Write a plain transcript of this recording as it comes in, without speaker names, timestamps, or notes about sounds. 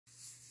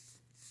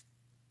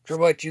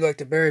Triple H, you like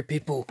to bury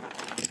people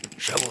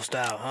shovel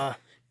style, huh?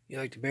 You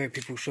like to bury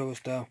people shovel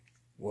style?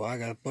 Well, I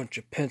got a bunch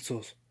of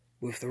pencils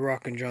with The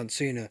Rock and John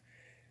Cena,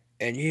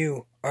 and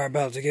you are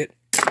about to get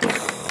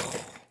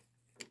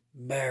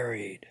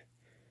buried.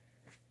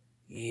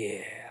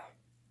 Yeah.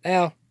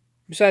 Now,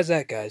 besides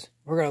that, guys,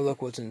 we're going to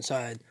look what's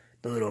inside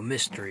the little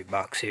mystery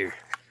box here.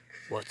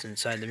 What's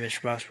inside the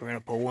mystery box? We're going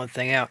to pull one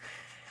thing out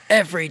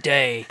every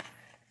day.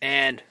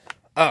 And,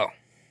 oh,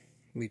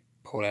 we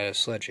pulled out a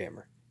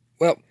sledgehammer.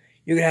 Well,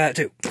 you can have it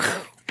too.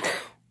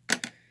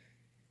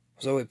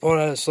 So we pulled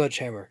out a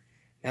sledgehammer.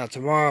 Now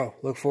tomorrow,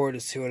 look forward to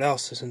see what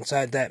else is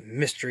inside that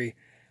mystery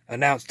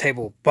announce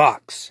table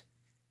box.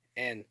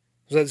 And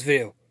so that's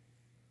the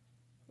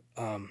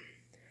video.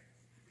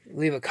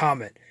 Leave a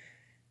comment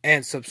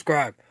and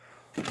subscribe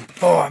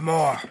for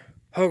more.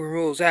 Hogan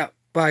Rules out.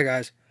 Bye,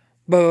 guys.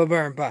 Bye,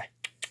 burn. Bye.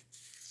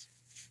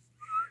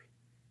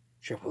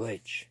 Triple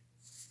H,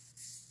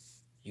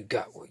 you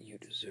got what you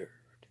deserved.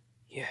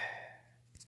 Yeah.